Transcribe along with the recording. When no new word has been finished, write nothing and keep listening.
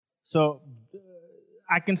So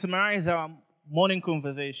I can summarize our morning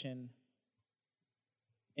conversation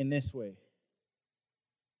in this way.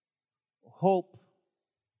 Hope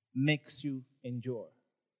makes you endure.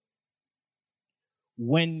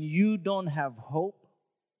 When you don't have hope,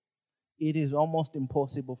 it is almost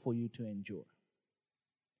impossible for you to endure.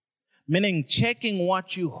 Meaning, checking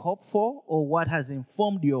what you hope for or what has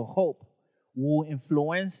informed your hope will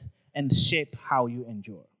influence and shape how you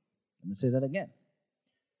endure. Let me say that again.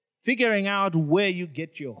 Figuring out where you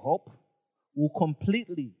get your hope will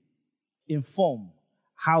completely inform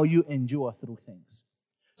how you endure through things.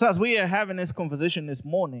 So as we are having this conversation this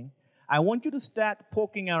morning, I want you to start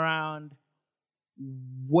poking around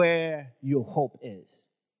where your hope is.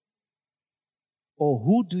 Or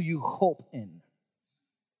who do you hope in?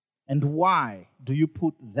 And why do you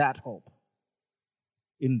put that hope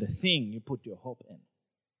in the thing you put your hope in?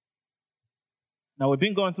 Now, we've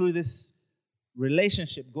been going through this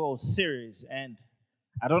relationship goals series, and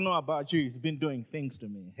I don't know about you, it's been doing things to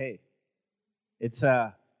me. Hey, it's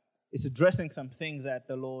addressing some things that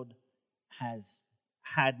the Lord has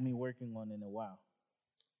had me working on in a while.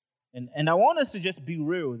 And I want us to just be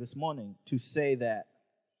real this morning to say that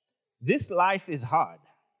this life is hard.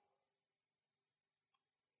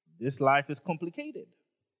 This life is complicated.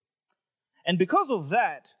 And because of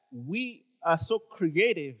that, we are so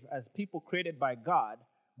creative as people created by God,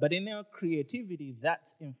 but in our creativity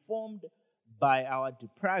that's informed by our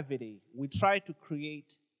depravity, we try to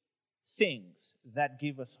create things that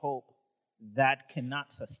give us hope that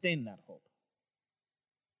cannot sustain that hope.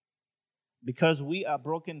 Because we are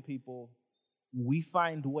broken people, we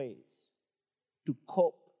find ways to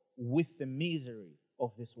cope with the misery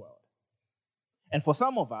of this world. And for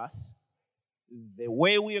some of us, the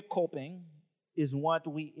way we are coping is what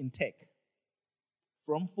we intake.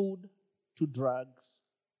 From food to drugs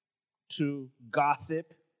to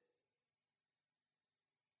gossip.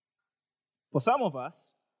 For some of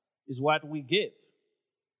us, is what we give.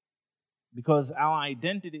 Because our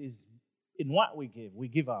identity is in what we give. We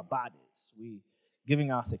give our bodies. We're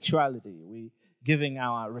giving our sexuality. We're giving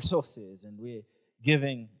our resources. And we're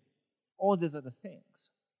giving all these other things.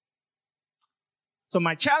 So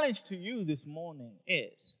my challenge to you this morning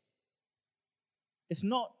is, it's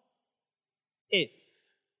not if,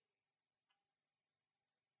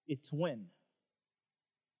 it's when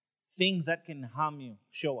things that can harm you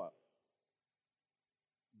show up.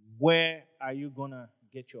 Where are you going to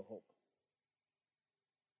get your hope?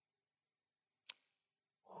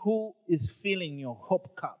 Who is filling your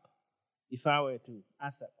hope cup, if I were to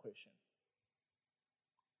ask that question?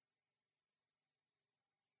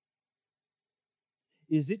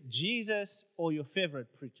 Is it Jesus or your favorite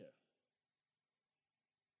preacher?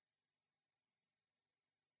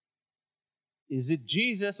 Is it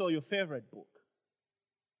Jesus or your favorite book?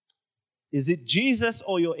 Is it Jesus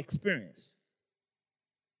or your experience?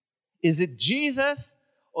 Is it Jesus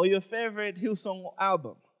or your favorite Hillsong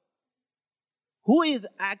album? Who is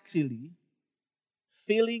actually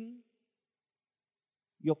filling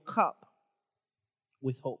your cup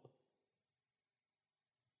with hope?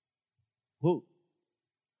 Who?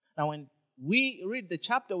 Now, when we read the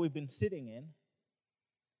chapter we've been sitting in,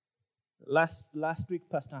 last week,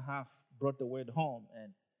 Pastor Half brought the word home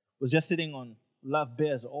and was just sitting on love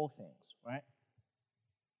bears all things, right?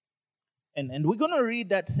 And we're going to read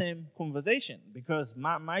that same conversation because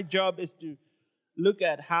my job is to look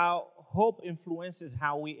at how hope influences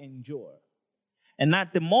how we endure. And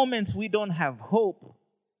at the moments we don't have hope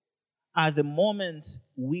are the moments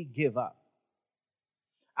we give up.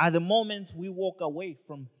 Are the moments we walk away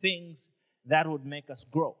from things that would make us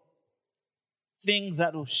grow. Things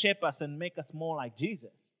that will shape us and make us more like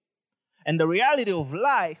Jesus. And the reality of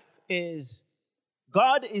life is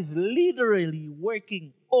God is literally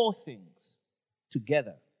working all things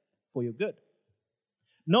together for your good.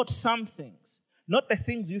 Not some things. Not the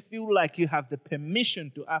things you feel like you have the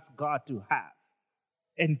permission to ask God to have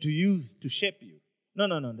and to use to shape you. No.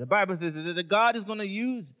 The Bible says that God is going to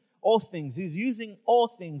use all things. He's using all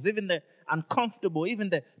things, even the uncomfortable, even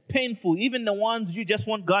the painful, even the ones you just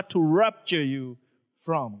want God to rupture you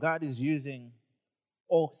from. God is using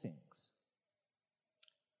all things.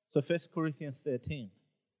 So 1 Corinthians 13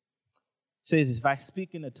 says, if I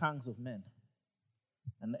speak in the tongues of men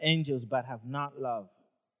and angels but have not love,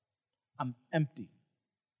 I'm empty.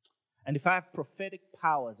 And if I have prophetic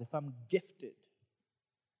powers, if I'm gifted,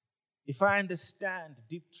 if I understand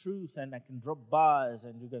deep truth and I can drop bars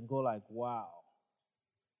and you can go like, wow,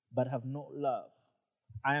 but have no love,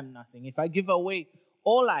 I am nothing. If I give away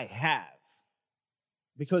all I have,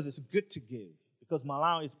 because it's good to give, because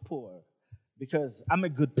Malawi is poor, because I'm a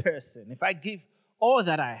good person, if I give all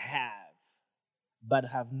that I have, but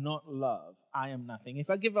have not love, I am nothing. If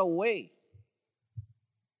I give away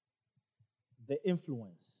the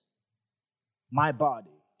influence, my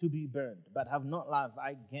body to be burned, but have not love,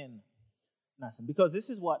 I gain nothing. Because this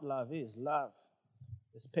is what love is. Love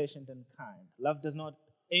is patient and kind. Love does not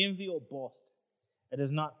envy or boast. It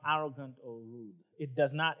is not arrogant or rude. It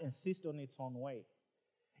does not insist on its own way.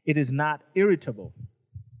 It is not irritable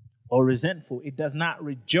or resentful. It does not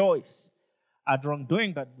rejoice at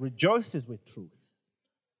wrongdoing, but rejoices with truth.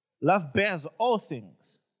 Love bears all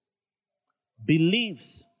things,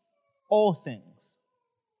 believes all things,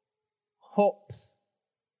 hopes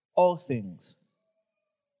all things,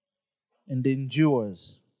 and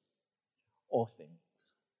endures all things.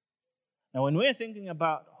 Now, when we're thinking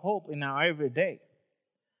about hope in our everyday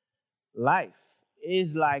life,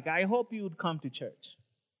 is like, I hope you would come to church.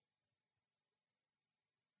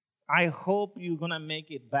 I hope you're going to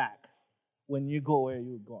make it back when you go where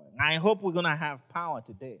you're going. I hope we're going to have power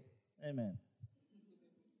today. Amen.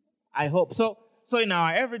 I hope. So in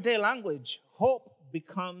our everyday language, hope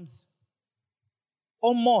becomes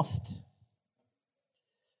almost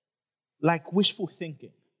like wishful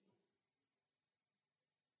thinking.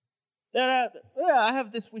 I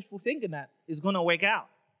have this wishful thinking that is going to work out,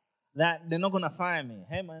 that they're not going to fire me.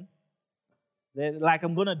 Hey, man. Like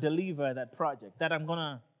I'm going to deliver that project, that I'm going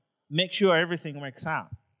to make sure everything works out.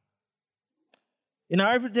 In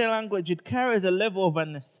our everyday language, it carries a level of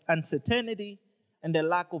uncertainty and a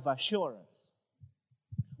lack of assurance.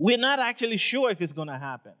 We're not actually sure if it's going to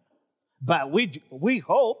happen, but we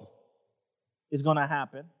hope it's going to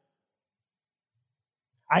happen.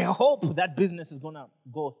 I hope that business is going to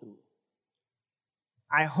go through.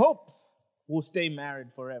 I hope we'll stay married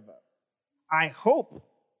forever. I hope.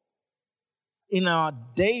 In our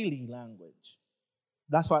daily language,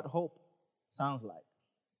 that's what hope sounds like.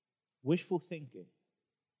 Wishful thinking.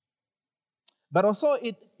 But also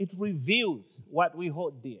it reveals what we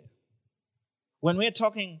hold dear. When we're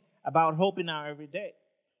talking about hope in our everyday,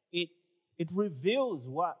 it reveals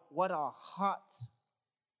what our hearts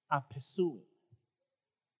are pursuing.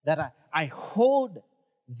 That I hold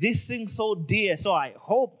this thing so dear, so I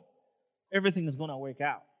hope everything is going to work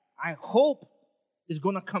out. I hope it's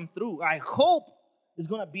going to come through. I hope it's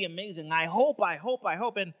going to be amazing. I hope.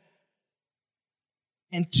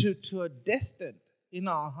 And to a distant in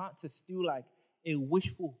our hearts is still like a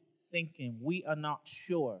wishful thinking. We are not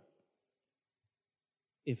sure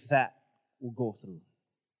if that will go through.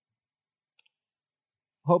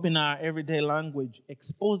 Hope in our everyday language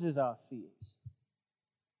exposes our fears.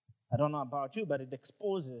 I don't know about you, but it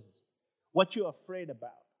exposes what you're afraid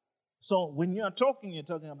about. So when you're talking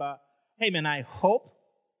about, hey man, I hope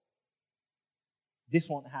this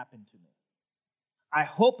won't happen to me. I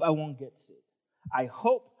hope I won't get sick. I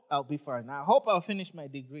hope I'll be fine. I hope I'll finish my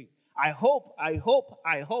degree. I hope.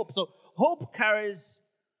 So hope carries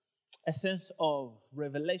a sense of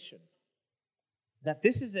revelation. That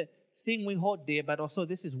this is a thing we hold dear, but also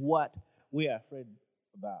this is what we are afraid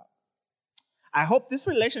about. I hope this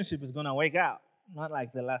relationship is going to work out, not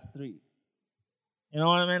like the last three. You know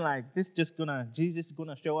what I mean? Like Jesus is going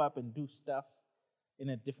to show up and do stuff in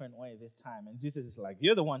a different way this time. And Jesus is like,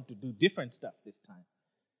 you're the one to do different stuff this time.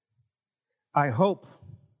 I hope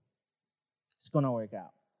it's going to work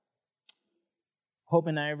out. Hope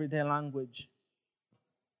in our everyday language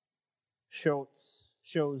shows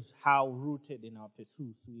how rooted in our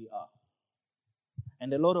pursuits we are.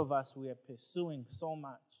 And a lot of us, we are pursuing so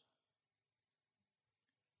much.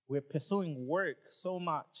 We're pursuing work so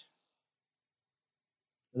much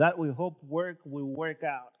that we hope work will work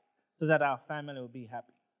out so that our family will be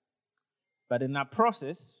happy. But in that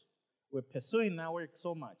process, we're pursuing our work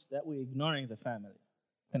so much that we're ignoring the family.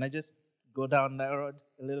 Can I just go down that road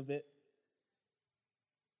a little bit?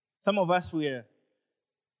 Some of us, we're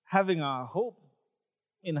having our hope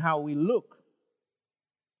in how we look.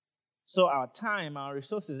 So our time, our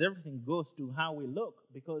resources, everything goes to how we look,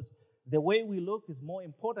 because the way we look is more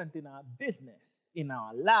important in our business, in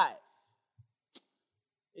our life.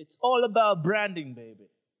 It's all about branding, baby.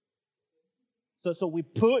 So we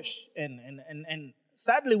push, and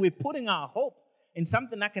sadly, we're putting our hope in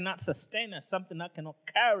something that cannot sustain us, something that cannot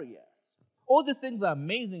carry us. All these things are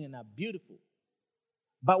amazing and are beautiful,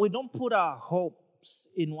 but we don't put our hopes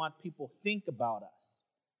in what people think about us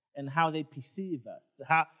and how they perceive us,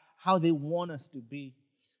 how they want us to be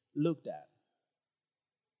looked at.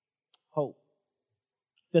 Hope.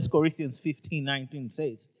 1 Corinthians 15:19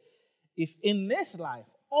 says, if in this life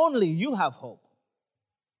only you have hope,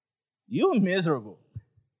 you're miserable.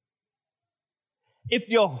 If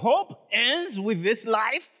your hope ends with this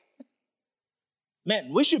life,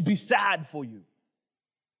 man, we should be sad for you.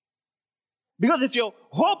 Because if your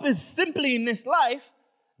hope is simply in this life,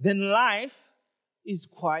 then life is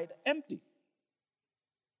quite empty.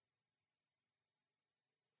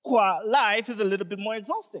 Life is a little bit more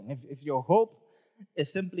exhausting if your hope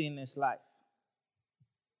is simply in this life.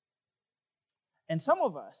 And some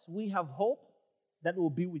of us, we have hope that will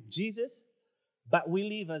be with Jesus, but we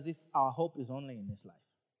live as if our hope is only in this life.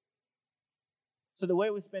 So the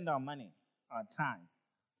way we spend our money, our time,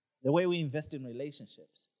 the way we invest in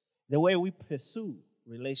relationships, the way we pursue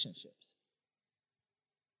relationships.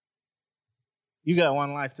 You got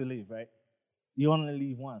one life to live, right? You only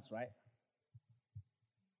live once, right?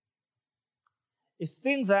 It's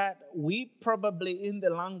things that we probably in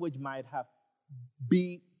the language might have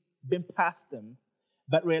been past them,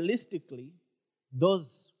 but realistically,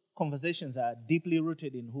 those conversations are deeply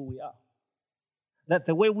rooted in who we are. That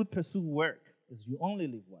the way we pursue work is you only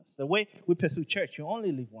live once. The way we pursue church, you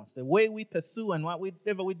only live once. The way we pursue and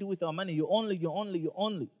whatever we do with our money, you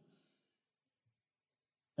only.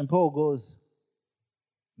 And Paul goes,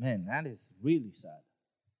 man, that is really sad.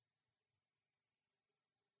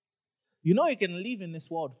 You know you can live in this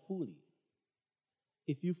world fully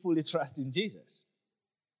if you fully trust in Jesus.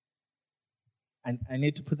 And I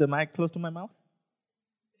need to put the mic close to my mouth?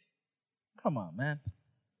 Come on, man.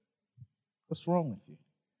 What's wrong with you?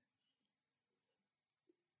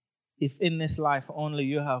 If in this life only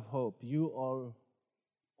you have hope, you or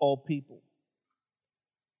all people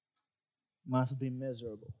must be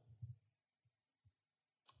miserable.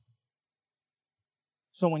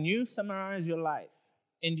 So when you summarize your life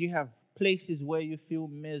and you have places where you feel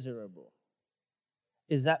miserable,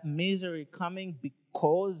 is that misery coming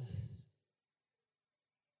because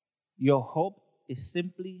your hope is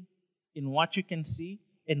simply in what you can see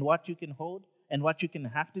and what you can hold and what you can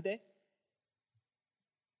have today?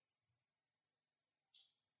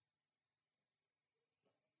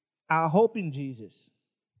 Our hope in Jesus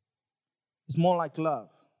is more like love.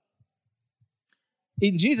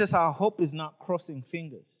 In Jesus, our hope is not crossing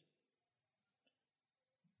fingers.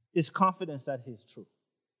 It's confidence that He's true.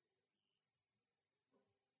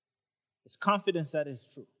 It's confidence that is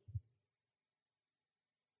true.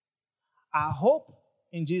 Our hope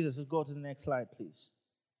in Jesus, let's go to the next slide, please,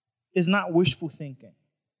 is not wishful thinking.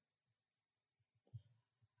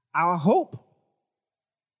 Our hope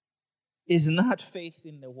is not faith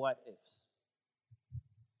in the what ifs.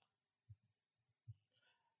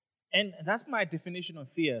 And that's my definition of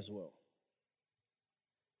fear as well.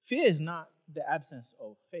 Fear is not the absence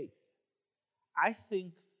of faith. I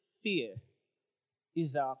think fear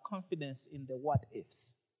is our confidence in the what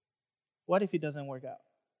ifs. What if it doesn't work out?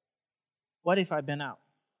 What if I burn out?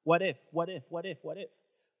 What if?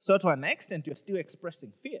 So to an extent, you're still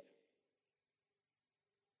expressing fear.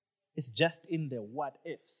 It's just in the what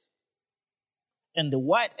ifs. And the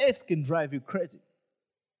what ifs can drive you crazy.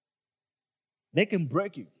 They can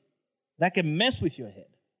break you. That can mess with your head.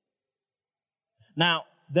 Now,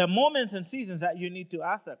 there are moments and seasons that you need to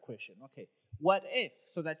ask that question. Okay, what if?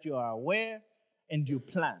 So that you are aware and you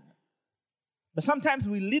plan. But sometimes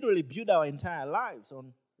we literally build our entire lives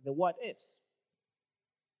on the what ifs.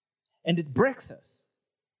 And it breaks us.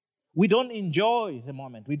 We don't enjoy the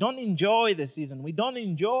moment. We don't enjoy the season. We don't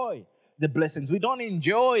enjoy the blessings. We don't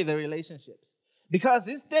enjoy the relationships. Because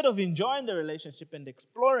instead of enjoying the relationship and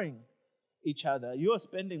exploring each other, you're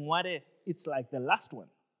spending what if it's like the last one.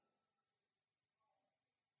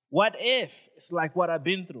 What if it's like what I've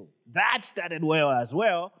been through? That started well as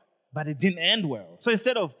well, but it didn't end well. So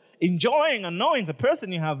instead of enjoying and knowing the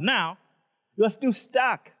person you have now, you're still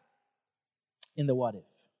stuck in the what if.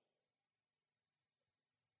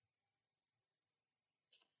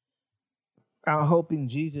 Our hope in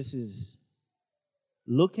Jesus is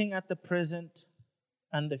looking at the present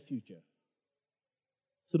and the future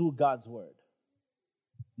through God's word,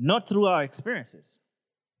 not through our experiences.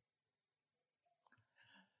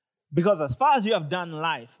 Because as far as you have done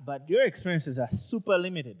life, but your experiences are super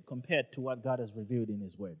limited compared to what God has revealed in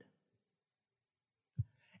His word.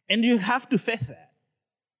 And you have to face that.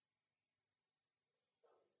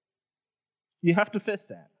 You have to face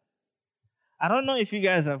that. I don't know if you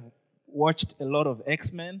guys have watched a lot of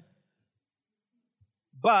X-Men,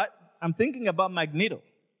 but I'm thinking about Magneto,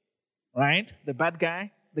 right? The bad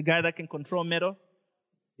guy, the guy that can control metal.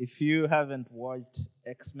 If you haven't watched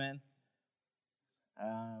X-Men,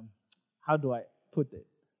 how do I put it?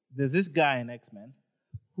 There's this guy in X-Men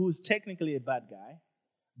who's technically a bad guy,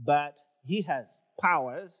 but he has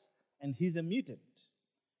powers and he's a mutant.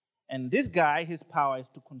 And this guy, his power is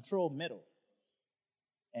to control metal.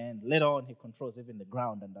 And later on, he controls even the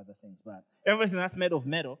ground and other things. But everything that's made of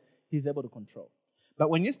metal, he's able to control. But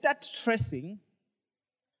when you start tracing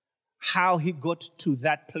how he got to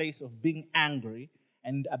that place of being angry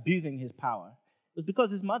and abusing his power was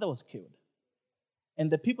because his mother was killed.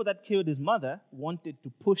 And the people that killed his mother wanted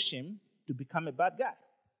to push him to become a bad guy.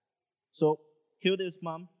 So, killed his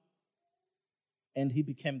mom, and he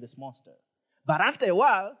became this monster. But after a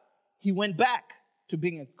while, he went back to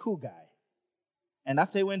being a cool guy. And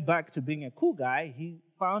after he went back to being a cool guy, he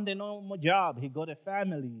found a normal job. He got a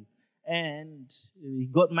family, and he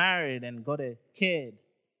got married and got a kid.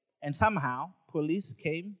 And somehow, police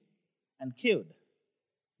came and killed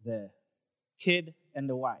the kid and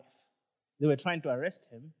the wife. They were trying to arrest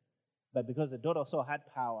him, but because the daughter also had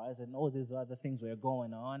powers and all these other things were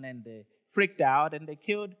going on, and they freaked out and they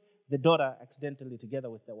killed the daughter accidentally together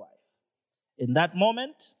with the wife. In that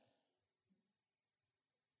moment,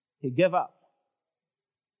 he gave up.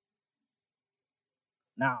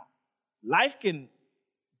 Now, life can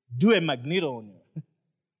do a magneto on you.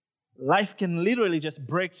 Life can literally just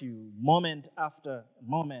break you moment after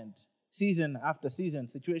moment, season after season,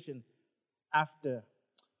 situation after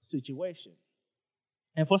situation.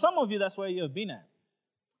 And for some of you, that's where you've been at.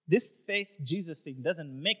 This faith Jesus thing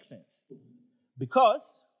doesn't make sense. Because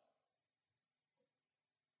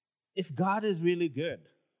if God is really good,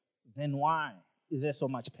 then why is there so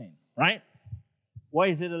much pain, right? Why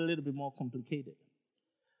is it a little bit more complicated?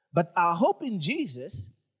 But our hope in Jesus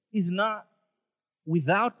is not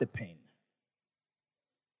without the pain.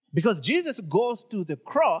 Because Jesus goes to the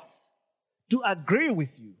cross to agree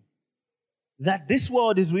with you that this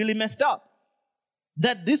world is really messed up,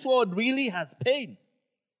 that this world really has pain.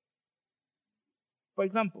 For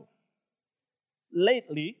example,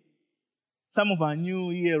 lately, some of our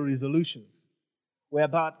New Year resolutions were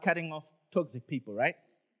about cutting off toxic people, right?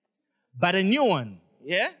 But a new one,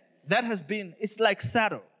 that has been, it's like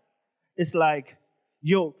subtle. It's like,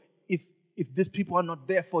 if these people are not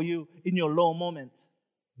there for you in your low moments,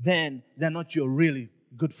 then they're not your really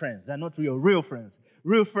good friends. They're not your real friends.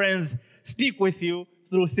 Real friends stick with you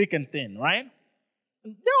through thick and thin, right?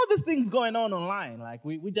 And there are all these things going on online. Like,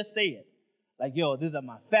 we just say it. Like, these are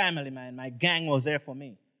my family, man. My gang was there for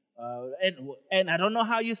me. And I don't know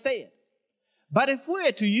how you say it. But if we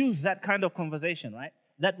were to use that kind of conversation, right,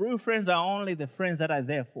 that real friends are only the friends that are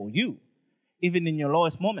there for you, even in your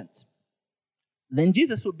lowest moments, then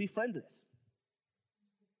Jesus would be friendless.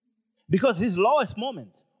 Because his lowest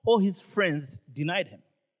moments, all his friends denied him.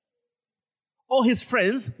 All his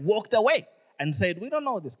friends walked away and said, we don't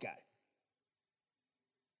know this guy.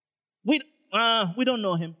 We don't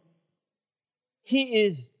know him.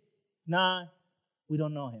 We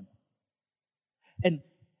don't know him.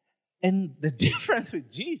 And the difference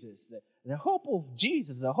with Jesus, the hope of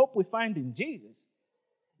Jesus, the hope we find in Jesus,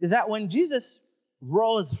 is that when Jesus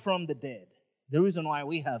rose from the dead, the reason why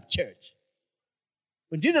we have church,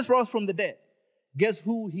 when Jesus rose from the dead, guess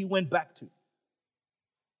who he went back to?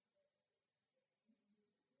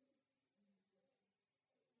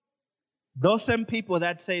 Those same people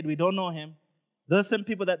that said we don't know him, those same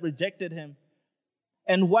people that rejected him.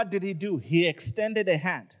 And what did he do? He extended a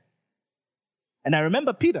hand. And I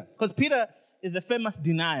remember Peter, because Peter is a famous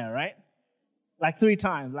denier, right? Like 3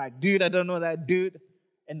 times, like, dude, I don't know that dude.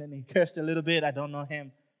 And then he cursed a little bit, I don't know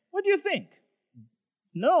him. What do you think?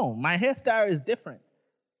 No, my hairstyle is different.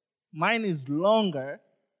 Mine is longer.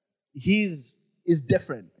 His is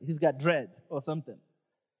different. He's got dreads or something.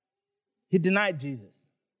 He denied Jesus.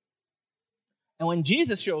 And when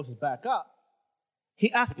Jesus shows back up,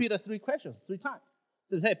 he asked Peter 3 questions, 3 times.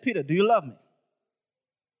 He says, hey, Peter, do you love me?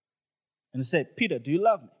 And he said, Peter, do you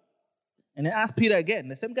love me? And he asked Peter again,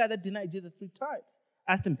 the same guy that denied Jesus 3 times,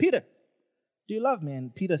 asked him, Peter, do you love me?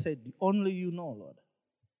 And Peter said, only you know, Lord.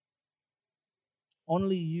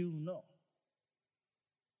 Only you know.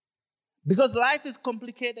 Because life is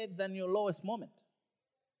complicated than your lowest moment.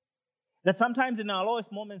 That sometimes in our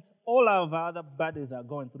lowest moments, all of our other buddies are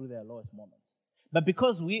going through their lowest moments. But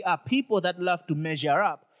because we are people that love to measure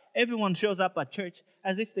up, everyone shows up at church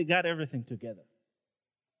as if they got everything together.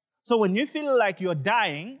 So when you feel like you're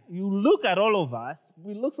dying, you look at all of us,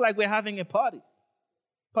 it looks like we're having a party.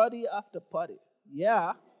 Party after party.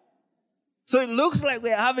 Yeah. So it looks like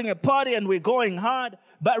we're having a party and we're going hard,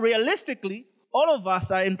 but realistically, all of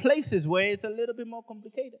us are in places where it's a little bit more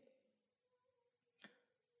complicated.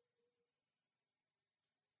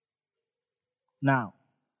 Now,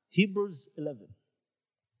 Hebrews 11.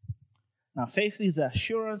 Now, faith is the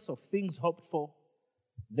assurance of things hoped for,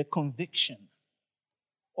 the conviction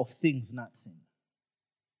of things not seen.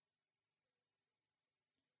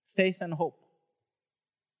 Faith and hope.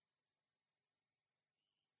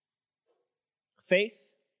 Faith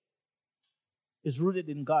is rooted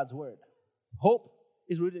in God's word. Hope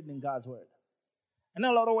is rooted in God's word. In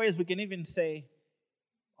a lot of ways, we can even say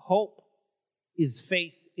hope is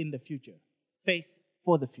faith in the future, faith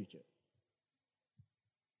for the future.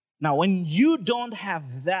 Now, when you don't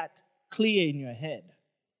have that clear in your head,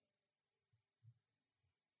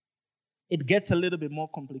 it gets a little bit more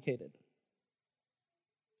complicated.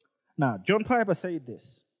 Now, John Piper said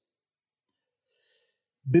this: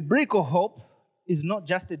 biblical hope is not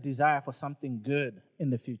just a desire for something good in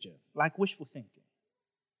the future, like wishful thinking,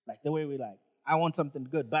 like the way we like, I want something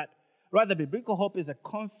good, but rather biblical hope is a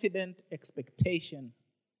confident expectation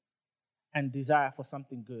and desire for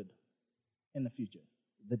something good in the future.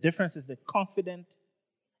 The difference is the confident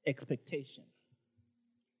expectation.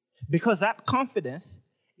 Because that confidence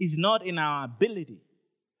is not in our ability.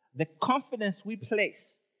 The confidence we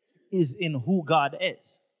place is in who God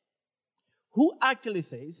is. Who actually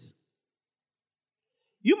says,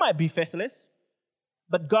 you might be faithless,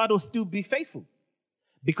 but God will still be faithful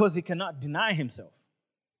because he cannot deny himself.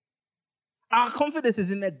 Our confidence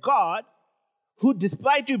is in a God who,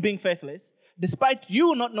 despite you being faithless, despite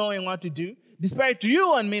you not knowing what to do, despite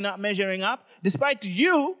you and me not measuring up, despite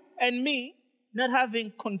you and me not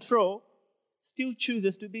having control, still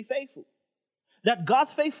chooses to be faithful. That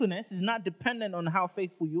God's faithfulness is not dependent on how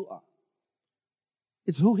faithful you are.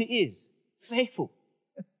 It's who he is, faithful.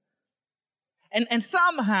 And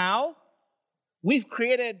somehow, we've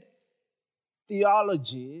created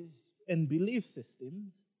theologies and belief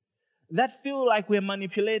systems that feel like we're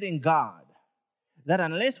manipulating God. That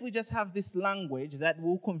unless we just have this language that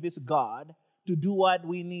will convince God to do what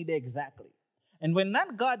we need exactly. And when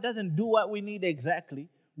that God doesn't do what we need exactly,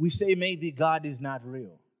 we say maybe God is not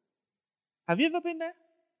real. Have you ever been there?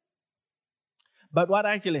 But what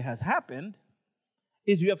actually has happened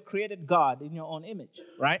is you have created God in your own image,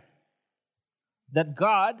 right? That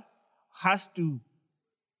God has to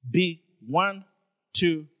be 1,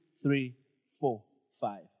 2, 3, 4,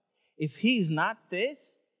 5. If he's not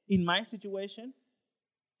this, in my situation,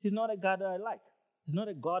 he's not a God that I like. He's not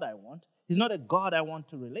a God I want. He's not a God I want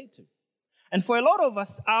to relate to. And for a lot of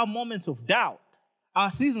us, our moments of doubt,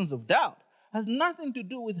 our seasons of doubt, has nothing to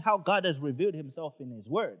do with how God has revealed himself in his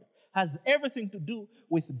word. Has everything to do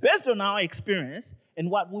with, based on our experience and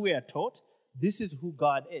what we were taught, this is who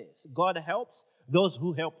God is. God helps those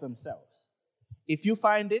who help themselves. If you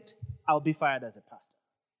find it, I'll be fired as a pastor.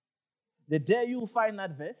 The day you find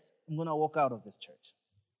that verse, I'm going to walk out of this church.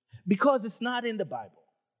 Because it's not in the Bible.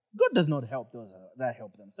 God does not help those that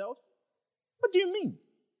help themselves. What do you mean?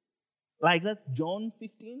 Like that's John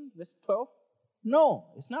 15, verse 12? No,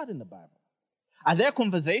 it's not in the Bible. Are there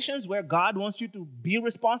conversations where God wants you to be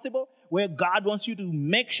responsible? Where God wants you to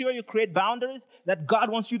make sure you create boundaries? That God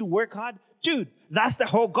wants you to work hard? Dude, that's the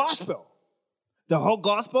whole gospel. The whole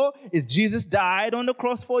gospel is Jesus died on the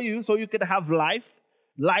cross for you so you could have life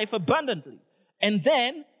abundantly. And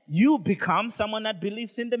then you become someone that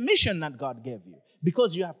believes in the mission that God gave you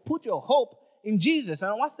because you have put your hope in Jesus.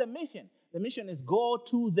 And what's the mission? The mission is go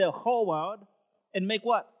to the whole world and make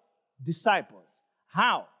what? Disciples.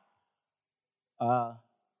 How? How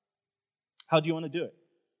do you want to do it?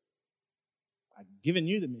 I've given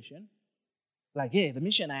you the mission. Like, yeah, the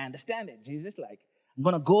mission, I understand it. Jesus, like, I'm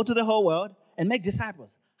going to go to the whole world and make disciples.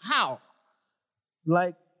 How?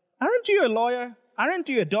 Like, aren't you a lawyer? Aren't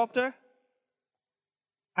you a doctor?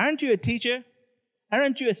 Aren't you a teacher?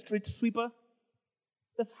 Aren't you a street sweeper?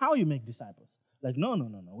 That's how you make disciples. Like, no.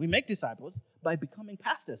 We make disciples by becoming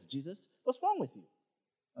pastors. Jesus, what's wrong with you?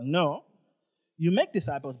 No. You make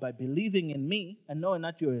disciples by believing in me and knowing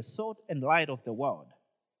that you're a salt and light of the world.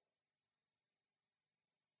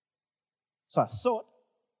 So as salt,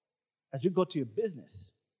 as you go to your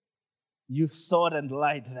business, you salt and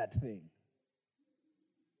light that thing.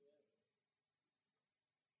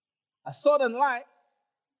 As salt and light,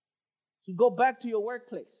 you go back to your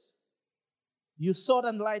workplace. You salt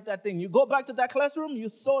and light that thing. You go back to that classroom, you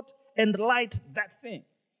salt and light that thing.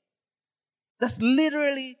 That's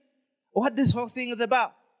literally what this whole thing is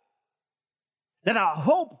about. That our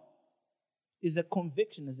hope is a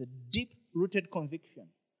conviction, is a deep-rooted conviction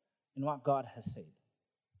in what God has said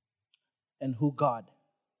and who God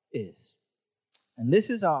is. And this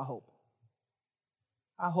is our hope.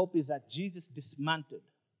 Our hope is that Jesus dismantled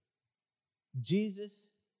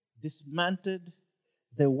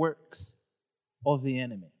the works of the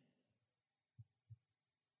enemy.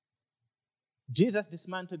 Jesus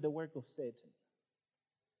dismantled the work of Satan.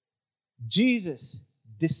 Jesus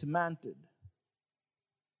dismantled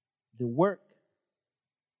the work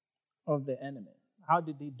of the enemy. How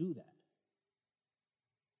did he do that?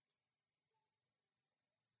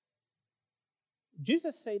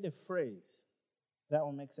 Jesus said a phrase that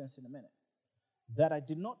will make sense in a minute. That I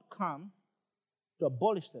did not come to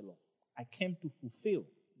abolish the law. I came to fulfill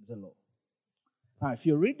the law. Now, if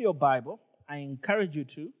you read your Bible, I encourage you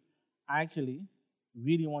to. I actually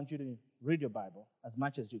really want you to read your Bible as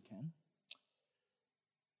much as you can.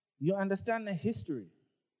 You understand the history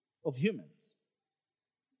of humans.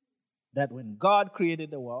 That when God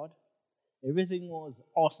created the world, everything was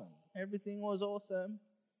awesome. Everything was awesome.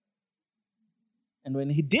 And when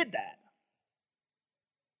he did that,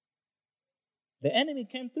 the enemy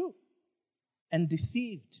came through and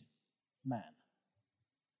deceived man.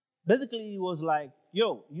 Basically, he was like,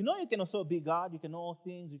 yo, you know you can also be God. You can know all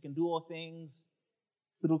things. You can do all things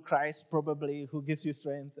through Christ, probably, who gives you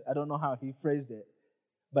strength. I don't know how he phrased it.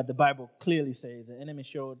 But the Bible clearly says the enemy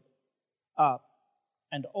showed up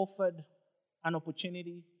and offered an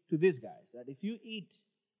opportunity to these guys that if you eat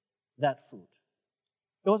that fruit,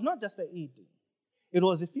 it was not just the eating. It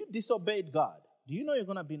was if you disobeyed God, do you know you're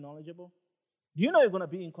going to be knowledgeable? Do you know you're going to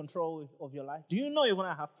be in control of your life? Do you know you're going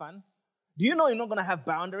to have fun? Do you know you're not going to have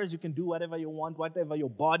boundaries? You can do whatever you want, whatever your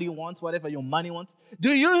body wants, whatever your money wants.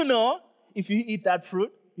 Do you know if you eat that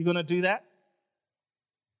fruit, you're going to do that?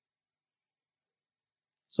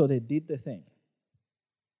 So they did the thing.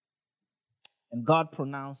 And God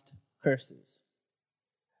pronounced curses.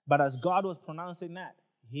 But as God was pronouncing that,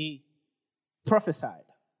 he prophesied.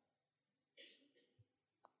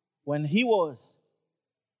 When he was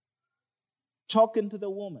talking to the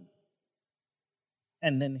woman,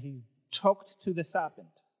 and then he talked to the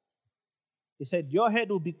serpent, he said, your head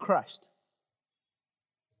will be crushed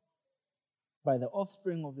by the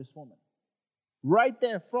offspring of this woman. Right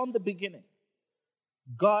there from the beginning,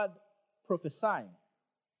 God prophesying,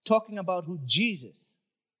 talking about who Jesus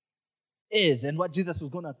is and what Jesus was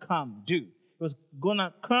going to come do. He was going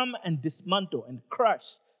to come and dismantle and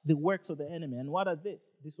crush the works of the enemy. And what are these?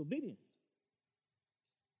 Disobedience.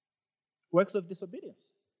 Works of disobedience.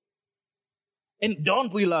 And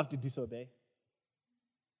don't we love to disobey?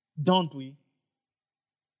 Don't we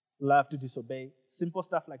love to disobey? Simple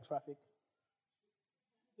stuff like traffic.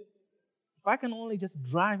 If I can only just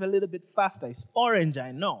drive a little bit faster, it's orange,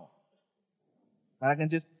 I know. But I can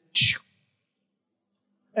just...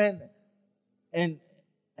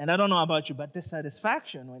 And I don't know about you, but the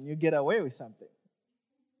satisfaction when you get away with something.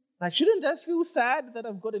 Like, shouldn't I feel sad that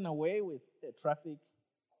I've gotten away with the traffic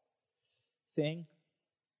thing?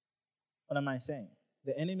 What am I saying?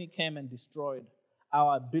 The enemy came and destroyed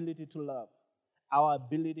our ability to love, our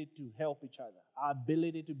ability to help each other, our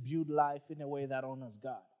ability to build life in a way that honors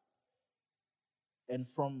God. And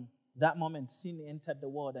from that moment, sin entered the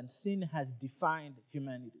world, and sin has defined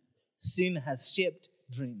humanity. Sin has shaped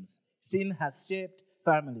dreams. Sin has shaped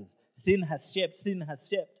families. Sin has shaped.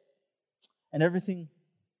 And everything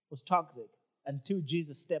was toxic until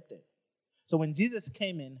Jesus stepped in. So when Jesus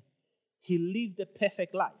came in, he lived a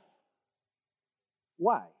perfect life.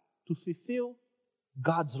 Why? To fulfill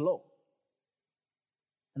God's law.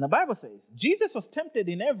 And the Bible says, Jesus was tempted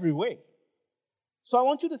in every way. So I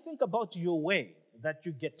want you to think about your way that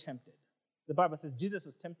you get tempted. The Bible says Jesus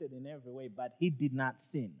was tempted in every way, but he did not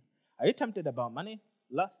sin. Are you tempted about money,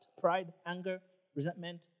 lust, pride, anger,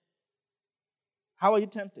 resentment? How are you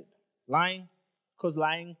tempted? Lying? Because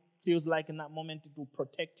lying feels like in that moment it will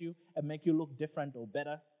protect you and make you look different or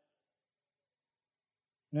better.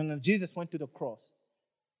 No, Jesus went to the cross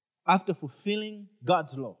after fulfilling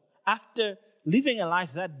God's law, after living a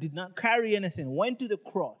life that did not carry any sin, went to the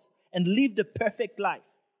cross and lived a perfect life.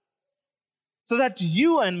 So that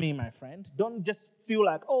you and me, my friend, don't just feel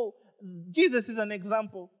like, oh, Jesus is an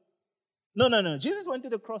example. No. Jesus went to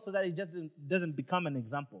the cross so that he just doesn't become an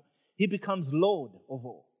example. He becomes Lord of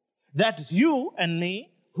all. That you and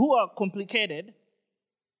me, who are complicated,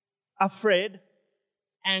 afraid,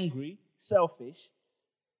 angry, selfish,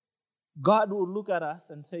 God will look at us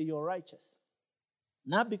and say, you're righteous.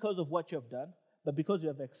 Not because of what you have done, but because you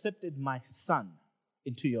have accepted my son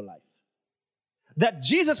into your life. That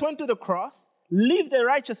Jesus went to the cross, lived a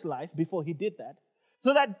righteous life before he did that,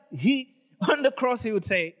 so that on the cross, he would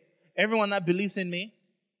say, everyone that believes in me,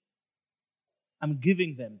 I'm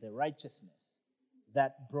giving them the righteousness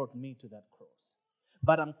that brought me to that cross.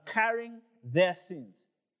 But I'm carrying their sins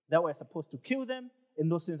that were supposed to kill them,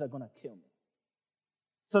 and those sins are going to kill me.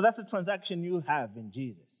 So that's the transaction you have in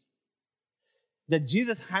Jesus. That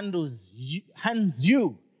Jesus hands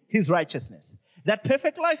you his righteousness. That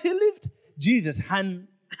perfect life he lived, Jesus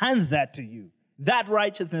hands that to you. That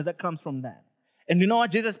righteousness that comes from that. And you know what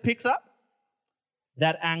Jesus picks up?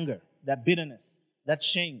 That anger, that bitterness, that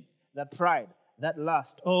shame, that pride, that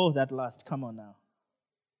lust. Oh, that lust. Come on now.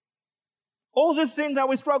 All these things that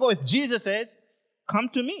we struggle with, Jesus says, come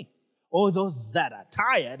to me. Oh, those that are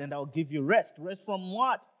tired, and I'll give you rest. Rest from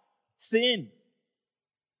what? Sin.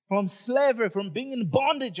 from slavery, from being in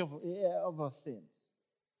bondage of our sins.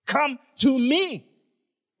 Come to me,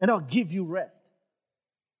 and I'll give you rest.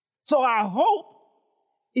 So our hope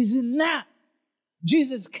is in that.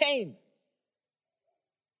 Jesus came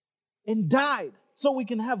and died so we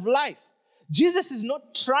can have life. Jesus is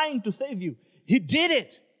not trying to save you. He did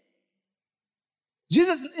it.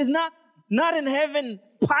 Jesus is not in heaven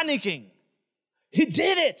panicking. He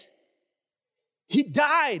did it. He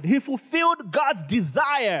died. He fulfilled God's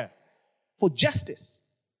desire for justice.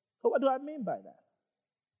 So what do I mean by that?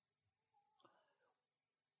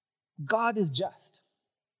 God is just.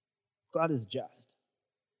 God is just.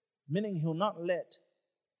 Meaning He will not let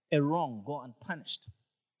a wrong go unpunished.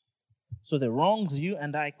 So the wrongs you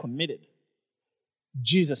and I committed,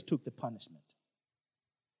 Jesus took the punishment.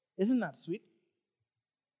 Isn't that sweet?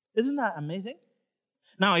 Isn't that amazing?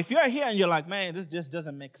 Now, if you're here and you're like, man, this just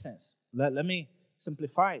doesn't make sense. Let me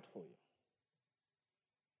simplify it for you.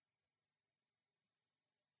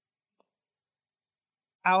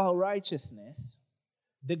 Our righteousness,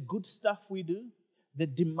 the good stuff we do, the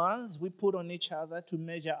demands we put on each other to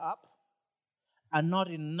measure up, are not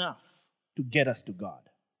enough to get us to God.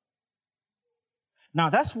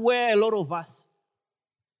 Now, that's where a lot of us,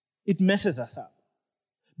 it messes us up.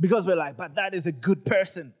 Because we're like, but that is a good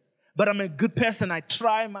person. But I'm a good person. I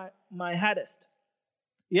try my hardest.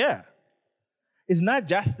 Yeah. It's not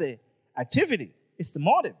just the activity. It's the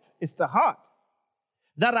motive. It's the heart.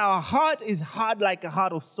 That our heart is hard like a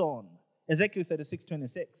heart of stone. Ezekiel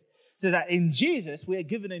 36:26 says that in Jesus, we are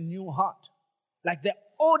given a new heart. Like the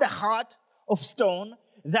old heart of stone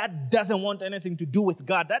that doesn't want anything to do with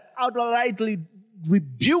God, that outrightly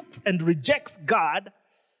rebukes and rejects God,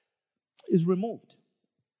 is removed.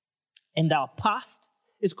 And our past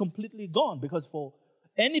is completely gone, because for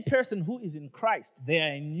any person who is in Christ, they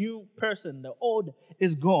are a new person. The old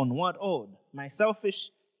is gone. What old? My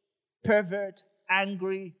selfish, pervert,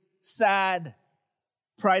 angry, sad,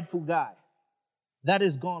 prideful guy. That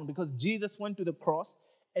is gone, because Jesus went to the cross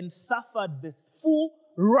and suffered the full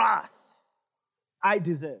wrath I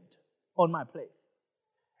deserved on my place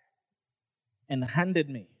and handed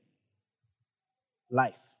me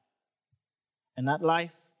life. And that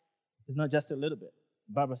life is not just a little bit.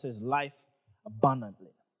 The Bible says life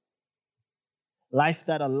abundantly. Life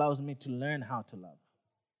that allows me to learn how to love,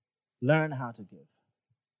 learn how to give.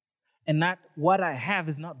 And that what I have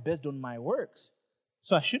is not based on my works.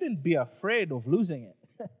 So I shouldn't be afraid of losing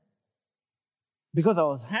it. Because I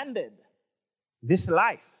was handed this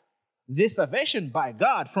life, this salvation by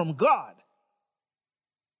God, from God.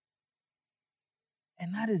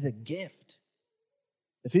 And that is a gift.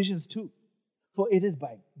 Ephesians 2. For it is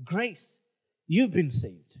by grace you've been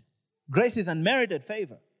saved. Grace is unmerited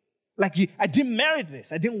favor. Like I didn't merit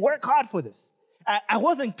this. I didn't work hard for this. I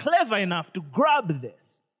wasn't clever enough to grab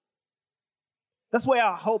this. That's where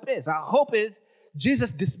our hope is. Our hope is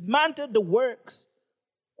Jesus dismantled the works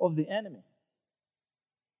of the enemy.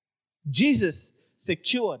 Jesus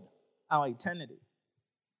secured our eternity.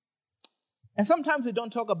 And sometimes we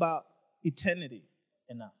don't talk about eternity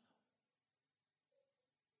enough.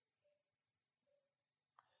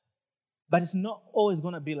 But it's not always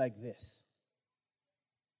going to be like this.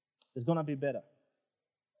 It's going to be better.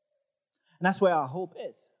 And that's where our hope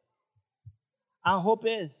is. Our hope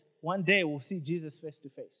is one day we'll see Jesus face to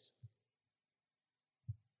face.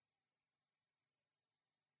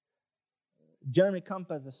 Jeremy Camp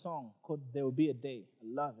has a song called There Will Be a Day. I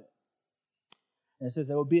love it. And it says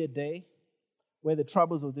there will be a day where the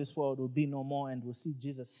troubles of this world will be no more and we'll see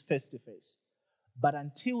Jesus face to face. But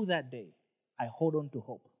until that day, I hold on to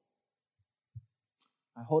hope.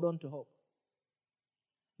 I hold on to hope.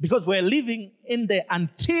 Because we're living in there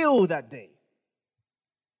until that day.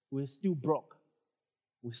 We're still broke.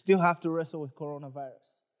 We still have to wrestle with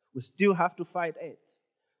coronavirus. We still have to fight AIDS.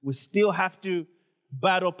 We still have to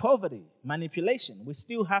battle poverty, manipulation. We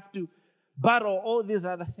still have to battle all these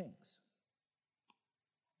other things.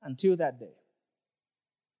 Until that day.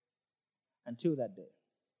 Until that day.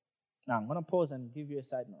 Now, I'm going to pause and give you a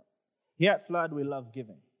side note. Here at Flood, we love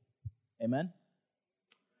giving. Amen?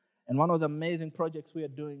 And one of the amazing projects we are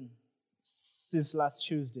doing since last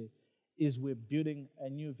Tuesday is we're building a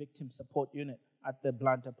new victim support unit at the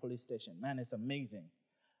Blantyre Police Station. Man, it's amazing.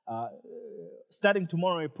 Starting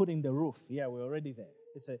tomorrow, we're putting the roof. Yeah, we're already there.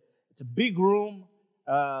 It's a big room.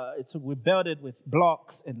 We built it with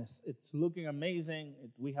blocks, and it's looking amazing.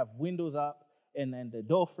 We have windows up and the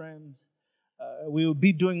door frames. We will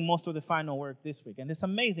be doing most of the final work this week. And it's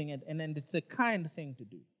amazing, and it's a kind thing to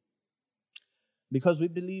do. Because we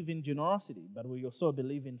believe in generosity, but we also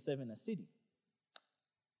believe in serving a city.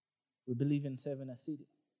 We believe in serving a city.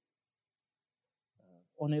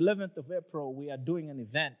 on 11th of April, we are doing an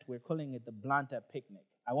event. We're calling it the Blantyre Picnic.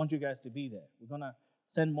 I want you guys to be there. We're going to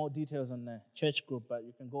send more details on the church group, but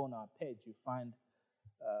you can go on our page. You find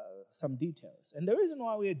some details. And the reason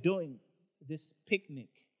why we're doing this picnic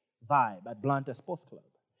vibe at Blantyre Sports Club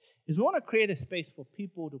is we want to create a space for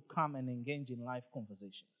people to come and engage in life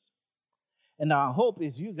conversations. And our hope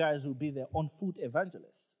is you guys will be their on-foot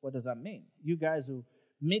evangelists. What does that mean? You guys will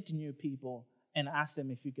meet new people and ask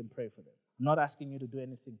them if you can pray for them. I'm not asking you to do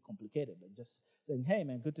anything complicated, but just saying, hey,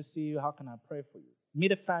 man, good to see you. How can I pray for you?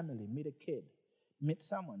 Meet a family, meet a kid, meet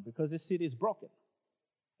someone, because this city is broken.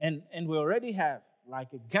 And we already have like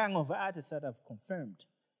a gang of artists that have confirmed.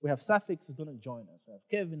 We have Suffix is going to join us. We have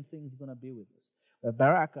Kevin Singh is going to be with us. We have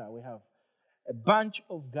Baraka. We have a bunch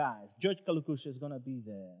of guys. George Kalukusha is going to be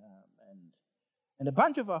there. And a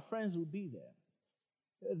bunch of our friends will be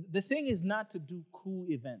there. The thing is not to do cool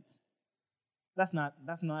events. That's not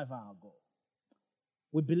ever our goal.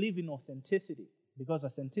 We believe in authenticity because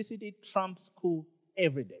authenticity trumps cool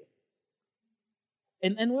every day.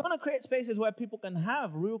 And we want to create spaces where people can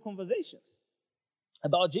have real conversations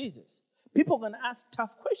about Jesus. People can ask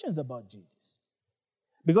tough questions about Jesus.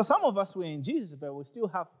 Because some of us were in Jesus, but we still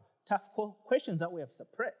have tough questions that we have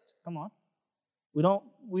suppressed. Come on.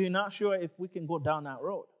 We're not sure if we can go down that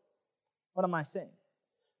road. What am I saying?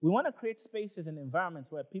 We want to create spaces and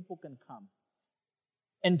environments where people can come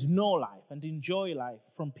and know life and enjoy life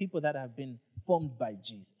from people that have been formed by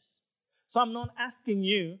Jesus. So I'm not asking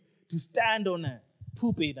you to stand on a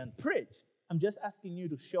pulpit and preach. I'm just asking you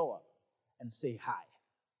to show up and say hi.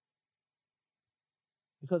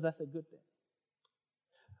 Because that's a good thing.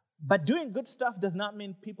 But doing good stuff does not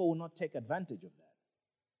mean people will not take advantage of that.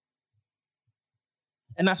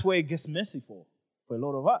 And that's where it gets messy for a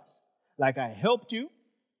lot of us. Like, I helped you.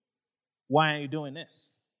 Why are you doing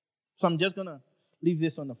this? So I'm just going to leave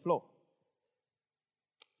this on the floor.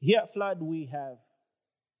 Here at Flood, we have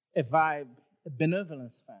a vibe, a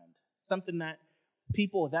benevolence fund, something that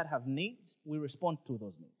people that have needs, we respond to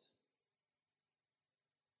those needs.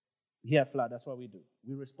 Here at Flood, that's what we do.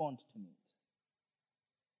 We respond to needs.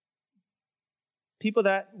 People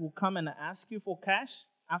that will come and ask you for cash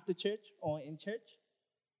after church or in church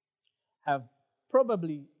have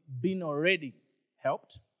probably been already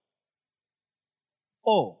helped,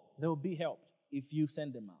 or they will be helped if you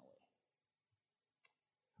send them our way.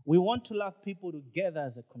 We want to love people together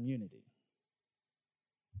as a community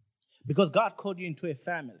because God called you into a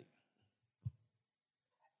family.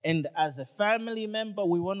 And as a family member,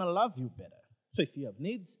 we want to love you better. So if you have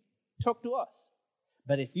needs, talk to us.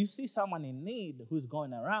 But if you see someone in need who's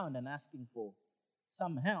going around and asking for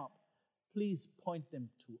some help, please point them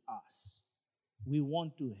to us. We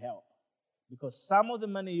want to help because some of the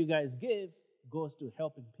money you guys give goes to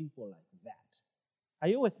helping people like that. Are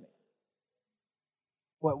you with me?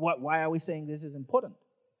 Why are we saying this is important?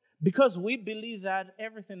 Because we believe that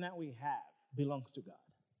everything that we have belongs to God.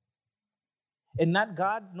 And that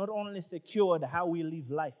God not only secured how we live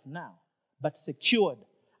life now, but secured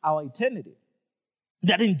our eternity.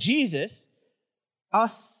 That in Jesus, our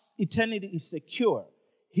eternity is secure.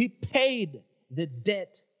 He paid the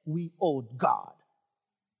debt we owed God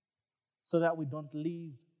so that we don't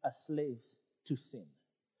live as slaves to sin.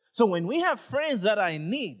 So when we have friends that are in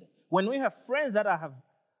need, when we have friends that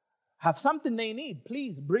have something they need,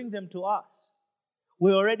 please bring them to us.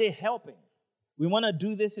 We're already helping. We want to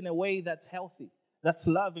do this in a way that's healthy, that's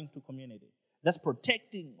loving to community, that's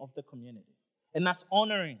protecting of the community, and that's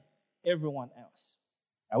honoring everyone else.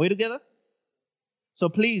 Are we together? So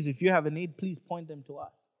please, if you have a need, please point them to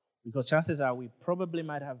us. Because chances are we probably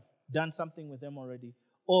might have done something with them already,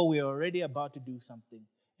 or we're already about to do something.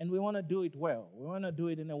 And we want to do it well. We want to do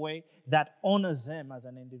it in a way that honors them as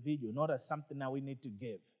an individual, not as something that we need to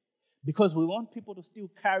give. Because we want people to still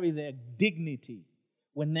carry their dignity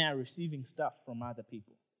when they are receiving stuff from other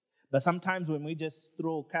people. But sometimes when we just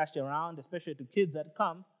throw cash around, especially to kids that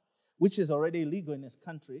come, which is already illegal in this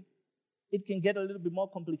country, it can get a little bit more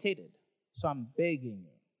complicated. So I'm begging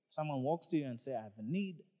you. If someone walks to you and says, I have a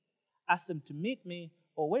need, ask them to meet me,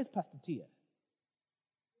 or where's Pastor Tia?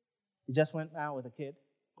 He just went out with a kid.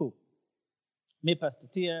 Cool. Meet Pastor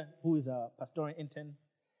Tia, who is a pastoral intern,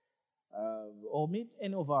 or meet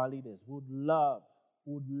any of our leaders. Would love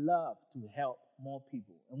to help more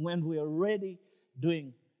people. And when we're already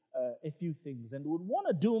doing a few things and would want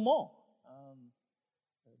to do more.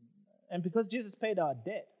 And because Jesus paid our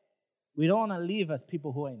debt, we don't want to live as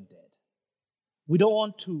people who are in debt. We don't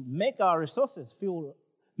want to make our resources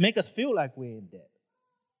make us feel like we're in debt.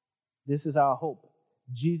 This is our hope.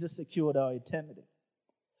 Jesus secured our eternity.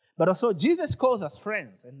 But also, Jesus calls us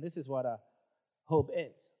friends, and this is what our hope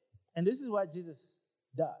is. And this is what Jesus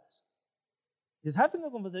does. He's having a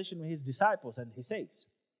conversation with his disciples, and he says,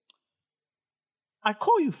 I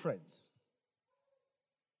call you friends.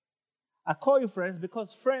 I call you friends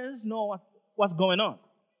because friends know what's going on.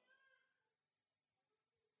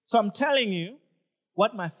 So I'm telling you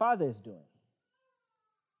what my Father is doing.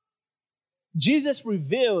 Jesus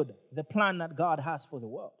revealed the plan that God has for the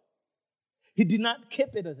world. He did not keep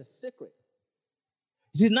it as a secret.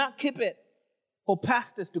 He did not keep it for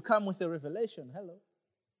pastors to come with a revelation. Hello.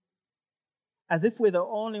 As if we're the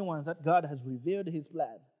only ones that God has revealed his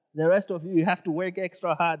plan. The rest of you have to work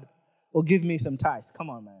extra hard or give me some tithe. Come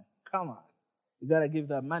on, man. Come on. You got to give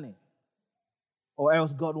that money. Or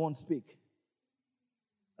else God won't speak.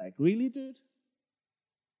 Like, really, dude?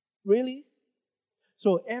 Really?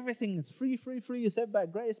 So everything is free. You said by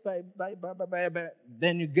grace, by.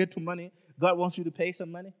 Then you get to money. God wants you to pay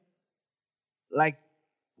some money. Like,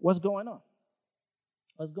 what's going on?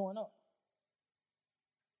 What's going on?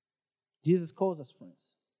 Jesus calls us friends.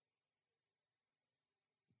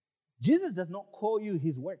 Jesus does not call you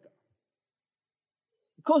his worker.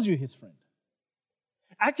 He calls you his friend.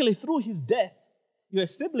 Actually, through his death, you're a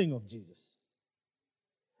sibling of Jesus.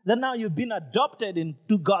 That now you've been adopted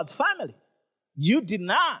into God's family. You did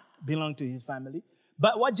not belong to his family,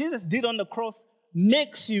 but what Jesus did on the cross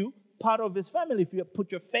makes you part of his family if you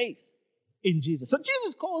put your faith in Jesus. So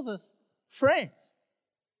Jesus calls us friends.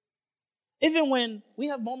 Even when we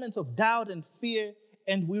have moments of doubt and fear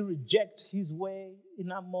and we reject his way in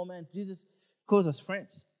that moment, Jesus calls us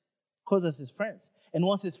friends, calls us his friends, and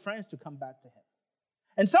wants his friends to come back to him.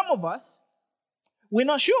 And some of us, we're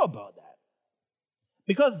not sure about that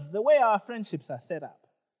because the way our friendships are set up,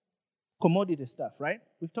 commodity stuff, right?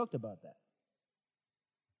 We've talked about that.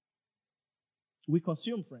 We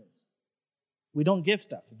consume friends. We don't give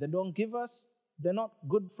stuff. If they don't give us, they're not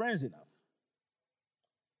good friends enough.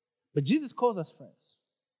 But Jesus calls us friends.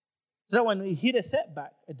 So when we hit a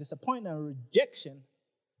setback, a disappointment, a rejection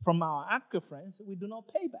from our active friends, we do not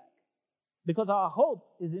pay back. Because our hope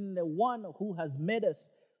is in the one who has made us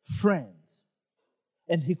friends.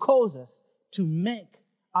 And he calls us to make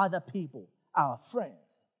other people our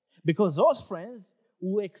friends. Because those friends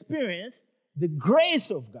will experience the grace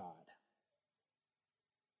of God.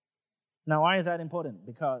 Now, why is that important?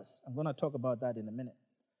 Because I'm going to talk about that in a minute.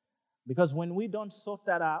 Because when we don't sort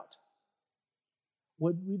that out,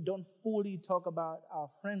 when we don't fully talk about our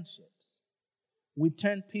friendships, we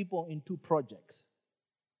turn people into projects.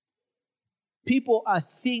 People are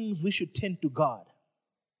things we should tend to God,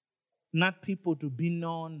 not people to be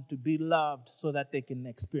known, to be loved, so that they can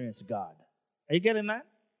experience God. Are you getting that?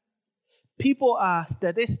 People are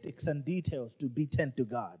statistics and details to be tend to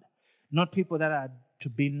God, not people that are to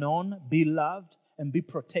be known, be loved, and be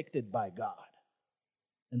protected by God.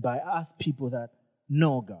 And by us, people that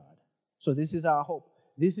know God. So this is our hope.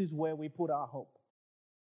 This is where we put our hope.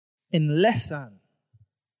 In less than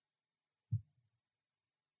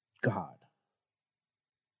God.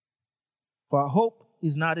 For our hope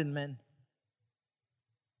is not in men.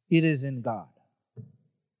 It is in God.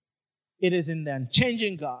 It is in the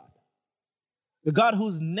unchanging God. The God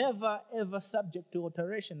who's never, ever subject to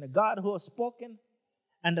alteration. The God who has spoken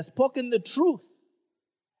and has spoken the truth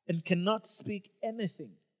and cannot speak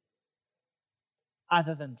anything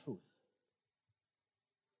other than truth.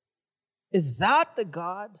 Is that the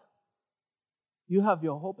God you have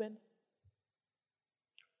your hope in?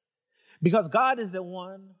 Because God is the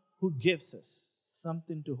one who gives us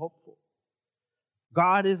something to hope for.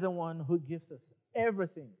 God is the one who gives us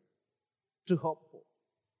everything to hope for.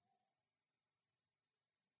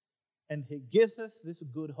 And he gives us this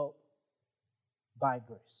good hope by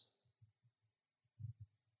grace.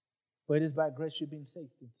 For it is by grace you've been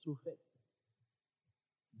saved through faith.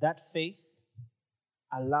 That faith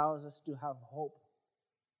allows us to have hope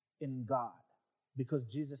in God because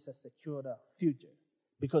Jesus has secured our future,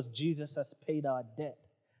 because Jesus has paid our debt,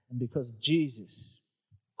 and because Jesus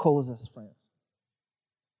calls us friends.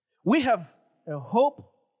 We have a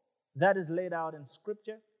hope that is laid out in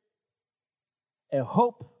Scripture, a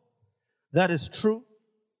hope that is true,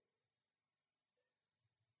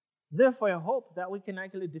 therefore a hope that we can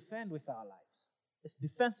actually defend with our lives. It's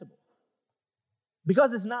defensible.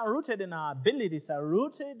 Because it's not rooted in our abilities, it's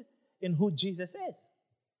rooted in who Jesus is.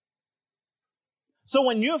 So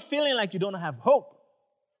when you're feeling like you don't have hope,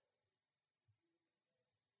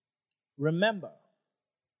 remember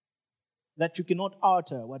that you cannot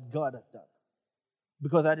alter what God has done.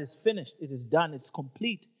 Because that is finished, it is done, it's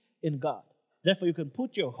complete in God. Therefore, you can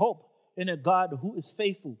put your hope in a God who is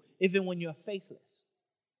faithful, even when you're faithless.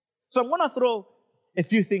 So I'm going to throw a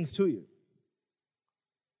few things to you.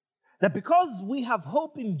 That because we have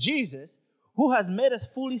hope in Jesus, who has made us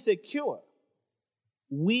fully secure,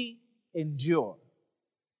 we endure.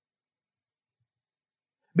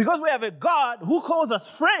 Because we have a God who calls us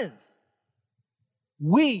friends,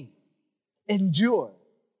 we endure.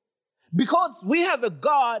 Because we have a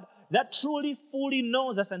God that truly, fully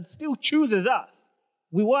knows us and still chooses us,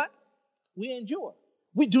 we what? We endure.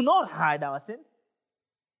 We do not hide our sin.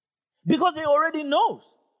 Because He already knows.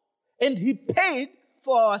 And He paid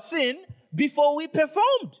for our sin before we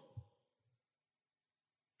performed.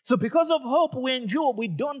 So because of hope, we endure. We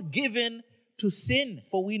don't give in to sin,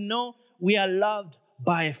 for we know we are loved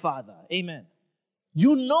by a Father. Amen.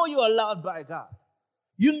 You know you are loved by God.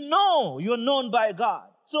 You know you're known by God.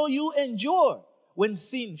 So you endure when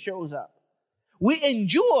sin shows up. We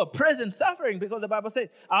endure present suffering because the Bible says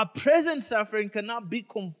our present suffering cannot be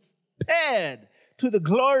compared to the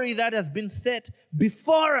glory that has been set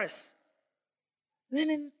before us.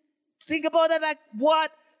 And think about that, like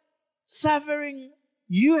what suffering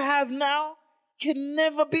you have now can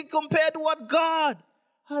never be compared to what God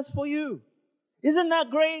has for you. Isn't that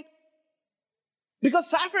great? Because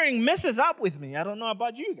suffering messes up with me. I don't know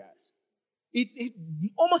about you guys. It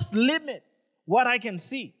almost limits what I can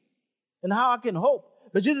see and how I can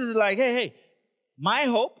hope. But Jesus is like, hey, my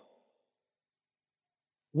hope,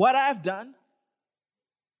 what I've done,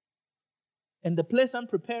 and the place I'm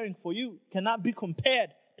preparing for you cannot be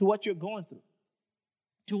compared to what you're going through.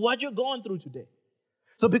 To what you're going through today.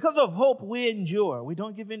 So because of hope, we endure. We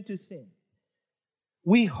don't give in to sin.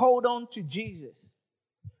 We hold on to Jesus.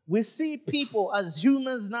 We see people as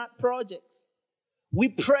humans, not projects. We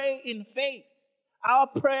pray in faith. Our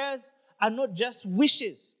prayers are not just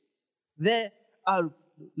wishes. They are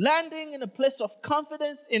landing in a place of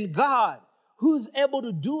confidence in God, who's able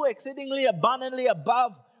to do exceedingly abundantly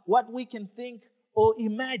above what we can think or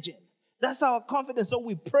imagine. That's our confidence. So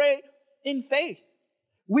we pray in faith.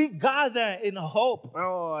 We gather in hope.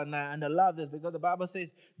 Oh, and I love this because the Bible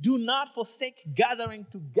says, do not forsake gathering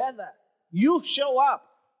together. You show up.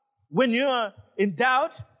 When you're in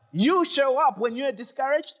doubt, you show up. When you're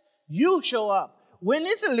discouraged, you show up. When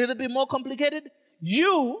it's a little bit more complicated,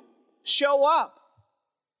 you show up.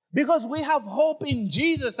 Because we have hope in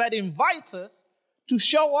Jesus that invites us to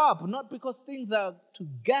show up, not because things are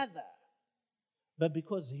together, but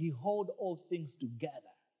because He holds all things together.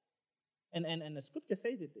 And the scripture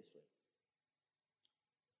says it this way.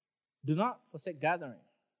 Do not forsake gathering,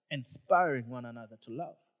 inspiring one another to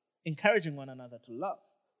love, encouraging one another to love,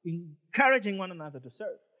 encouraging one another to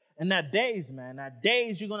serve. And there are days, man,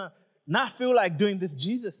 you're going to not feel like doing this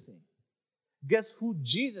Jesus thing. Guess who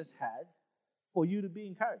Jesus has for you to be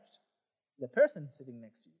encouraged? The person sitting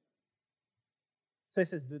next to you. So He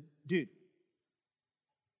says, dude,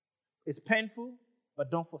 it's painful, but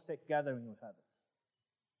don't forsake gathering with others.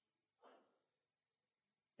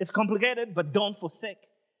 It's complicated, but don't forsake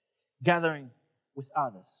gathering with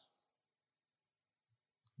others.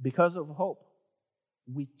 Because of hope,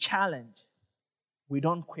 we challenge. We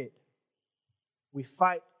don't quit. We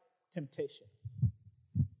fight temptation.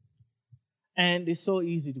 And it's so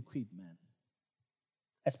easy to quit, man.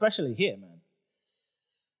 Especially here, man.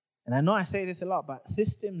 And I know I say this a lot, but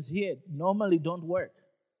systems here normally don't work.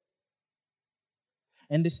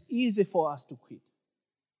 And it's easy for us to quit.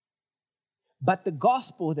 But the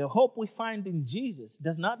gospel, the hope we find in Jesus,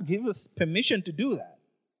 does not give us permission to do that.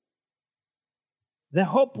 The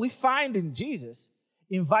hope we find in Jesus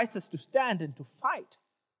invites us to stand and to fight.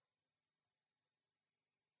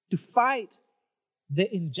 To fight the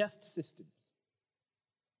unjust systems.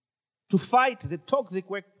 To fight the toxic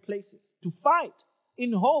workplaces. To fight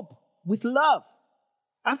in hope with love.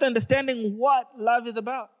 After understanding what love is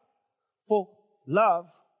about. For love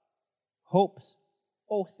hopes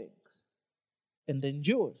all things and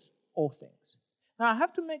endures all things. Now, I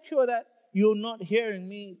have to make sure that you're not hearing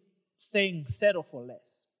me saying settle for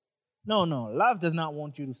less. No, love does not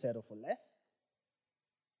want you to settle for less.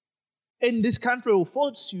 In this country, will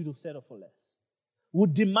force you to settle for less. Will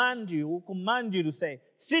demand you, will command you to say,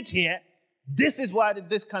 sit here, this is what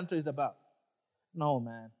this country is about. No,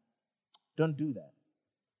 man, don't do that.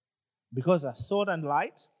 Because as salt and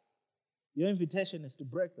light, your invitation is to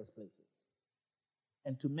break those places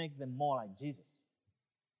and to make them more like Jesus.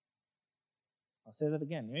 I'll say that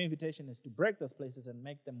again. Your invitation is to break those places and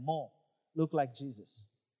make them more look like Jesus.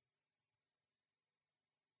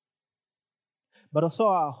 But also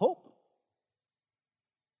our hope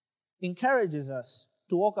encourages us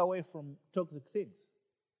to walk away from toxic things.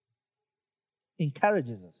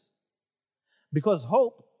 Encourages us. Because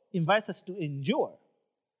hope invites us to endure.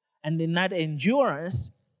 And in that endurance,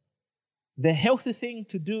 the healthy thing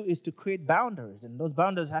to do is to create boundaries. And those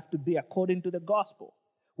boundaries have to be according to the gospel.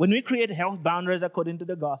 When we create health boundaries according to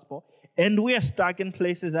the gospel, and we are stuck in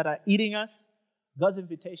places that are eating us, God's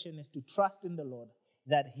invitation is to trust in the Lord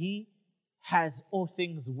that He has all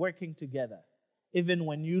things working together, even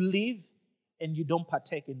when you leave and you don't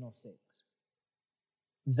partake in those things.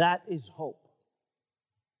 That is hope.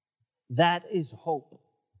 That is hope.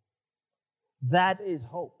 That is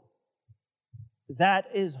hope. That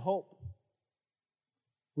is hope.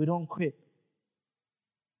 We don't quit.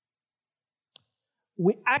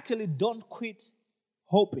 We actually don't quit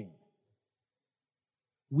hoping.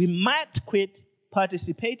 We might quit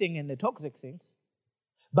participating in the toxic things,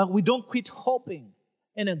 but we don't quit hoping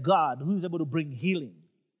in a God who is able to bring healing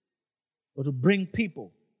or to bring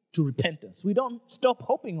people to repentance. We don't stop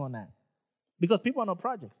hoping on that because people are not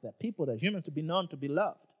projects. They're people, they're humans to be known, to be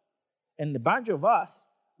loved. And the bunch of us,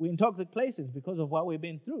 we're in toxic places because of what we've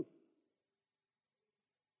been through.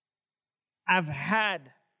 I've had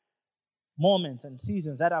moments and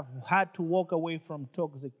seasons that I've had to walk away from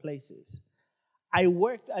toxic places. I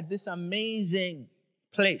worked at this amazing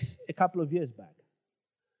place a couple of years back.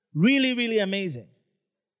 Really, really amazing.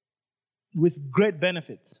 With great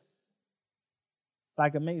benefits.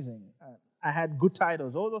 Like amazing. I had good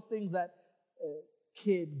titles. All those things that a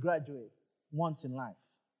kid graduate wants in life.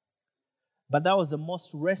 But that was the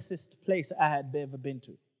most racist place I had ever been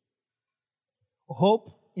to. Hope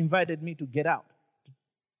invited me to get out.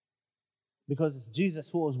 Because it's Jesus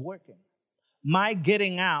who was working. My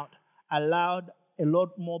getting out allowed a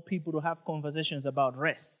lot more people to have conversations about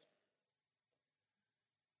rest.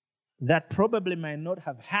 That probably might not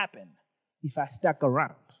have happened if I stuck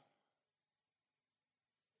around.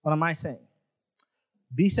 What am I saying?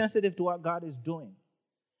 Be sensitive to what God is doing.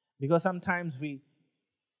 Because sometimes we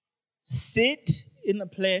sit in a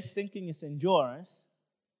place thinking it's endurance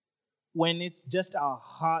when it's just our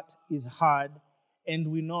heart is hard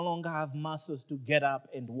and we no longer have muscles to get up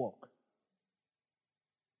and walk.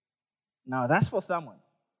 Now, that's for someone.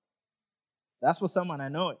 That's for someone, I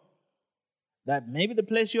know it. That maybe the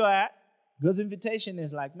place you're at, God's invitation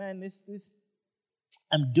is like, man, this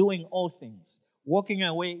I'm doing all things. Walking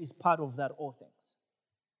away is part of that all things.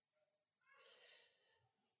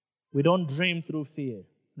 We don't dream through fear,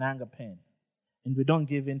 anger, pain. And we don't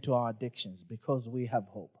give in to our addictions because we have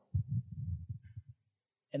hope.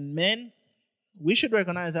 And men, we should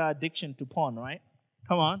recognize our addiction to porn, right?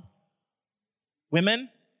 Come on. Women,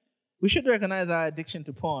 we should recognize our addiction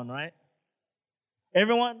to porn, right?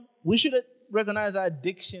 Everyone, we should recognize our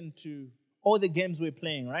addiction to all the games we're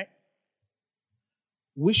playing, right?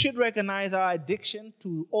 We should recognize our addiction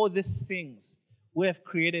to all these things we have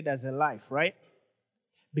created as a life, right?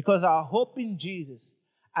 Because our hope in Jesus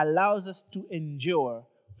allows us to endure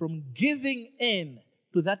from giving in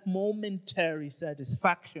to that momentary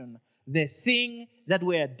satisfaction the thing that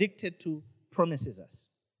we're addicted to promises us.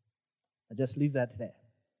 I just leave that there.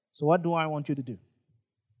 So what do I want you to do?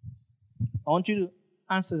 I want you to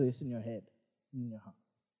answer this in your head, in your heart.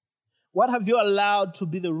 What have you allowed to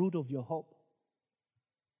be the root of your hope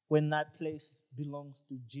when that place belongs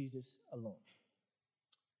to Jesus alone?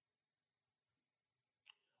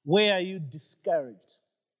 Where are you discouraged?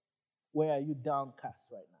 Where are you downcast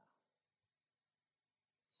right now?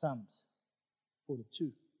 Psalms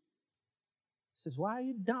 42 says, why are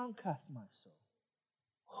you downcast, my soul?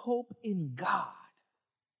 Hope in God.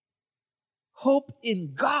 Hope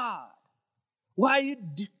in God. Why are you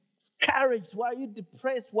discouraged? Why are you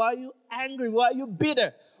depressed? Why are you angry? Why are you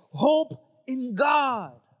bitter? Hope in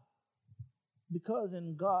God. Because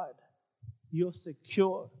in God, you're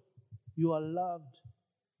secure, you are loved,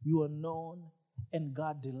 you are known, and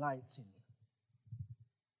God delights in you.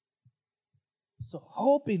 So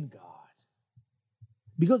hope in God.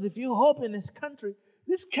 Because if you hope in this country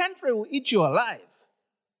will eat you alive.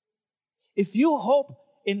 If you hope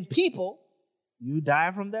in people, you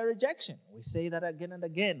die from their rejection. We say that again and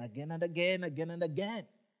again, again and again, again and again.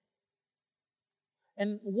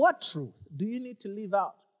 And what truth do you need to live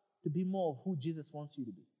out to be more of who Jesus wants you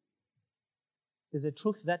to be? Is the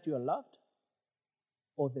truth that you are loved?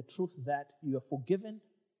 Or the truth that you are forgiven?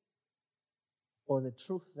 Or the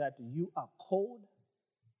truth that you are called?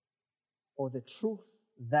 Or the truth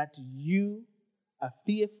that you are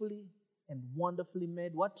fearfully and wonderfully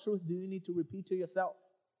made? What truth do you need to repeat to yourself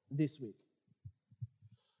this week?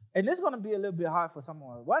 And this is going to be a little bit hard for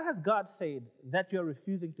someone. What has God said that you're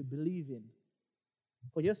refusing to believe in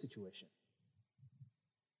for your situation?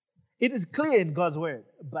 It is clear in God's word,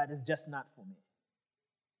 but it's just not for me.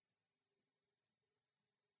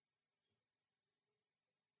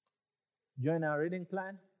 Join our reading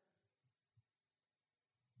plan.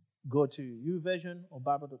 Go to YouVersion or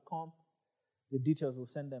Bible.com. The details, we'll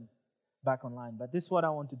send them back online. But this is what I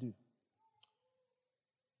want to do.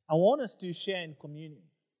 I want us to share in communion.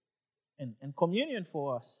 And communion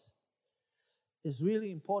for us is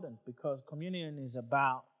really important because communion is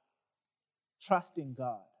about trusting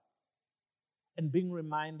God and being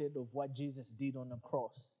reminded of what Jesus did on the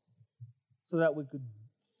cross so that we could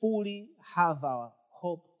fully have our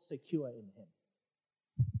hope secure in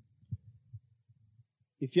Him.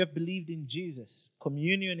 If you have believed in Jesus,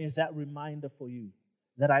 communion is that reminder for you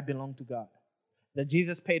that I belong to God, that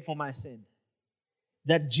Jesus paid for my sin,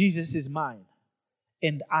 that Jesus is mine,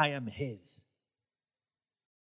 and I am His.